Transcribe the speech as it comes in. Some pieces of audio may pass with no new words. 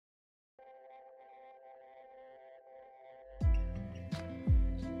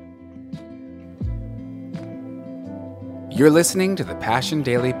You're listening to the Passion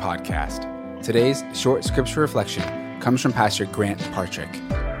Daily Podcast. Today's short scripture reflection comes from Pastor Grant Partrick.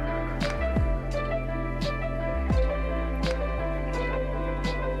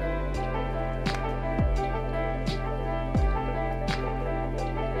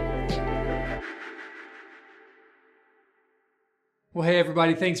 Well, hey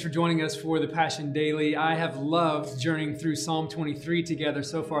everybody, thanks for joining us for the Passion Daily. I have loved journeying through Psalm 23 together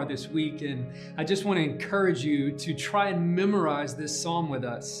so far this week, and I just want to encourage you to try and memorize this psalm with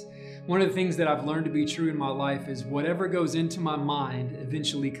us. One of the things that I've learned to be true in my life is whatever goes into my mind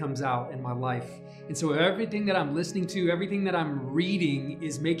eventually comes out in my life. And so if everything that I'm listening to, everything that I'm reading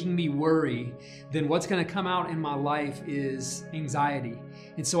is making me worry, then what's going to come out in my life is anxiety.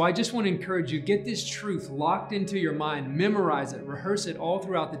 And so I just want to encourage you, get this truth locked into your mind, memorize it, rehearse it all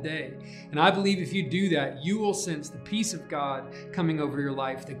throughout the day. And I believe if you do that, you will sense the peace of God coming over your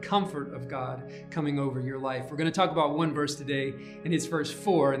life, the comfort of God coming over your life. We're going to talk about one verse today, and it's verse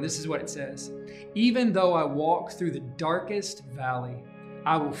 4, and this is what it says. Even though I walk through the darkest valley,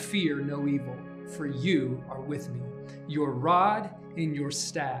 I will fear no evil, for you are with me. Your rod and your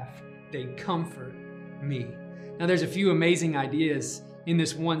staff, they comfort me. Now there's a few amazing ideas in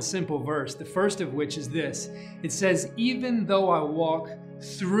this one simple verse, the first of which is this. It says, even though I walk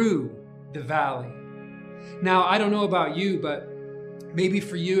through the valley. Now, I don't know about you, but maybe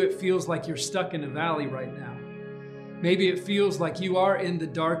for you it feels like you're stuck in a valley right now. Maybe it feels like you are in the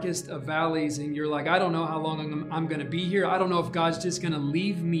darkest of valleys and you're like, I don't know how long I'm going to be here. I don't know if God's just going to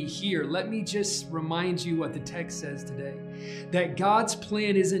leave me here. Let me just remind you what the text says today. That God's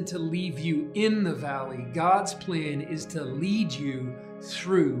plan isn't to leave you in the valley. God's plan is to lead you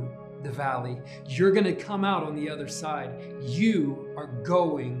through the valley. You're going to come out on the other side. You are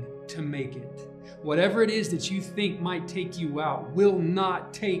going to make it. Whatever it is that you think might take you out will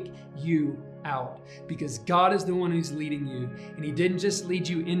not take you out, because God is the one who's leading you, and He didn't just lead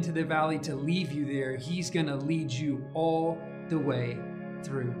you into the valley to leave you there. He's going to lead you all the way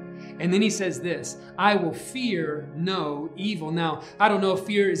through. And then He says this, I will fear no evil. Now, I don't know if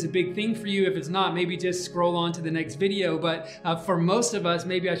fear is a big thing for you. If it's not, maybe just scroll on to the next video. But for most of us,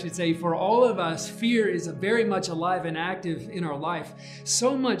 maybe I should say for all of us, fear is very much alive and active in our life.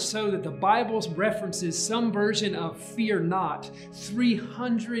 So much so that the Bible references some version of fear not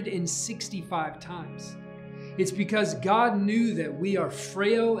 365 times. It's because God knew that we are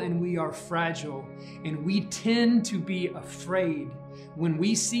frail and we are fragile, and we tend to be afraid. When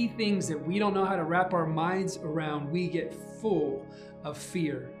we see things that we don't know how to wrap our minds around, we get full of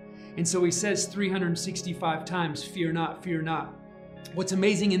fear. And so He says 365 times, fear not, fear not. What's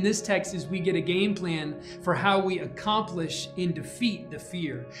amazing in this text is we get a game plan for how we accomplish and defeat the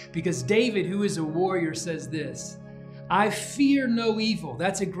fear. Because David, who is a warrior, says this, I fear no evil.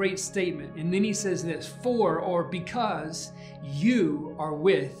 That's a great statement. And then he says this, for or because you are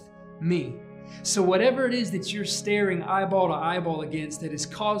with me. So whatever it is that you're staring eyeball to eyeball against that is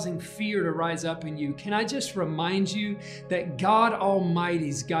causing fear to rise up in you, can I just remind you that God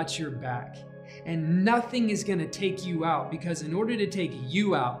Almighty's got your back, and nothing is going to take you out, because in order to take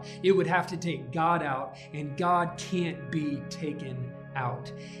you out, it would have to take God out, and God can't be taken out.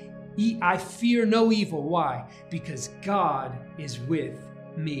 I fear no evil. Why? Because God is with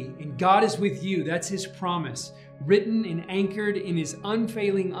me, and God is with you. That's His promise, written and anchored in His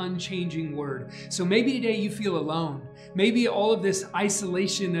unfailing, unchanging word. So maybe today you feel alone. Maybe all of this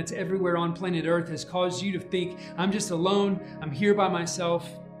isolation that's everywhere on planet Earth has caused you to think, I'm just alone, I'm here by myself.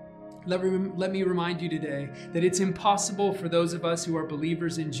 Let me remind you today that it's impossible for those of us who are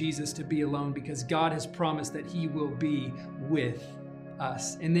believers in Jesus to be alone, because God has promised that He will be with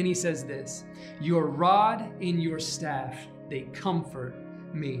us. And then He says this, your rod and your staff, they comfort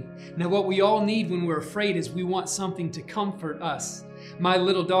me. Now, what we all need when we're afraid is we want something to comfort us. My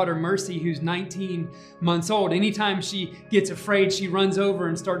little daughter, Mercy, who's 19 months old, anytime she gets afraid, she runs over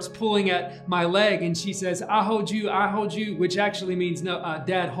and starts pulling at my leg, and she says, I hold you, which actually means, no,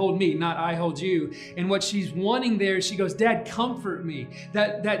 Dad, hold me, not I hold you. And what she's wanting there, she goes, Dad, comfort me.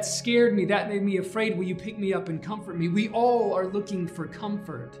 That scared me. That made me afraid. Will you pick me up and comfort me? We all are looking for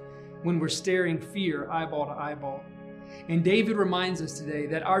comfort when we're staring fear eyeball to eyeball. And David reminds us today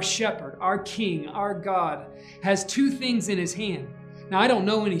that our shepherd, our king, our God has two things in His hand. Now, I don't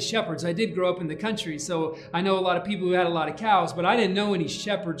know any shepherds. I did grow up in the country, so I know a lot of people who had a lot of cows, but I didn't know any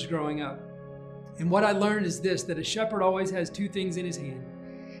shepherds growing up. And what I learned is this, that a shepherd always has two things in his hand.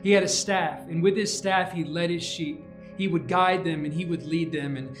 He had a staff, and with his staff, he led his sheep. He would guide them and He would lead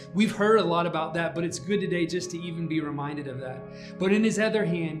them. And we've heard a lot about that, but it's good today just to even be reminded of that. But in His other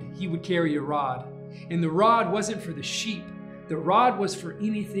hand, He would carry a rod. And the rod wasn't for the sheep. The rod was for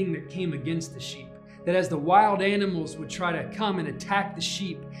anything that came against the sheep. that as the wild animals would try to come and attack the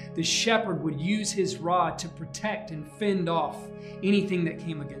sheep, the shepherd would use his rod to protect and fend off anything that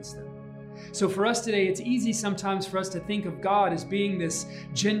came against them. So for us today, it's easy sometimes for us to think of God as being this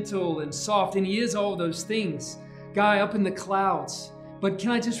gentle and soft, and He is all those things, guy up in the clouds. But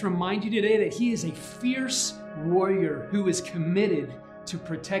can I just remind you today that He is a fierce warrior who is committed to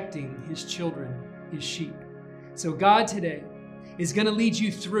protecting His children, His sheep. So God today is going to lead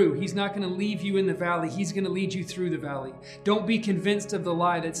you through. He's not going to leave you in the valley. He's going to lead you through the valley. Don't be convinced of the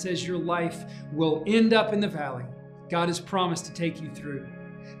lie that says your life will end up in the valley. God has promised to take you through.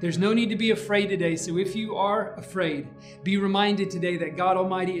 There's no need to be afraid today. So if you are afraid, be reminded today that God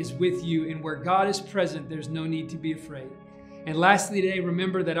Almighty is with you, and where God is present, there's no need to be afraid. And lastly today,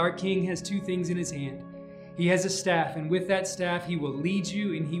 remember that our King has two things in His hand. He has a staff, and with that staff, He will lead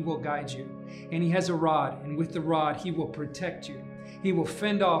you and He will guide you. And He has a rod, and with the rod, He will protect you. He will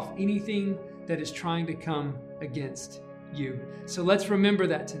fend off anything that is trying to come against you. So let's remember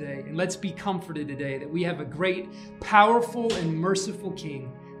that today, and let's be comforted today that we have a great, powerful, and merciful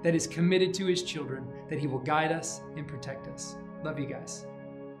King that is committed to His children, that He will guide us and protect us. Love you guys.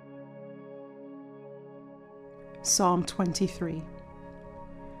 Psalm 23.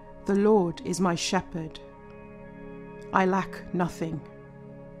 The Lord is my shepherd. I lack nothing.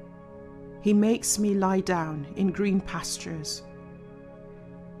 He makes me lie down in green pastures.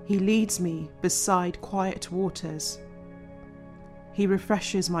 He leads me beside quiet waters. He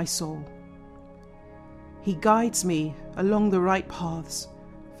refreshes my soul. He guides me along the right paths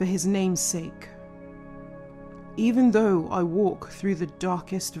for His name's sake. Even though I walk through the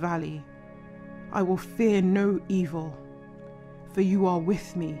darkest valley, I will fear no evil, for You are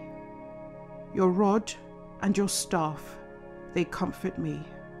with me. Your rod and Your staff, they comfort me.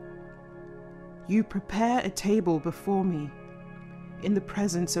 You prepare a table before me in the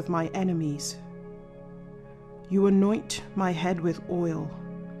presence of my enemies. You anoint my head with oil,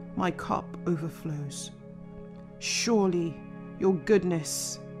 my cup overflows. Surely Your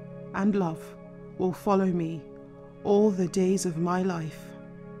goodness and love will follow me all the days of my life,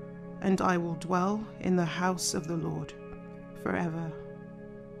 and I will dwell in the house of the Lord forever.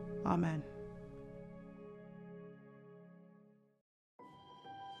 Amen.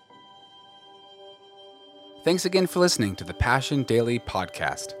 Thanks again for listening to the Passion Daily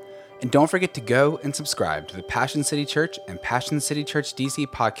Podcast. And don't forget to go and subscribe to the Passion City Church and Passion City Church DC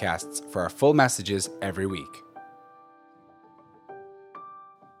podcasts for our full messages every week.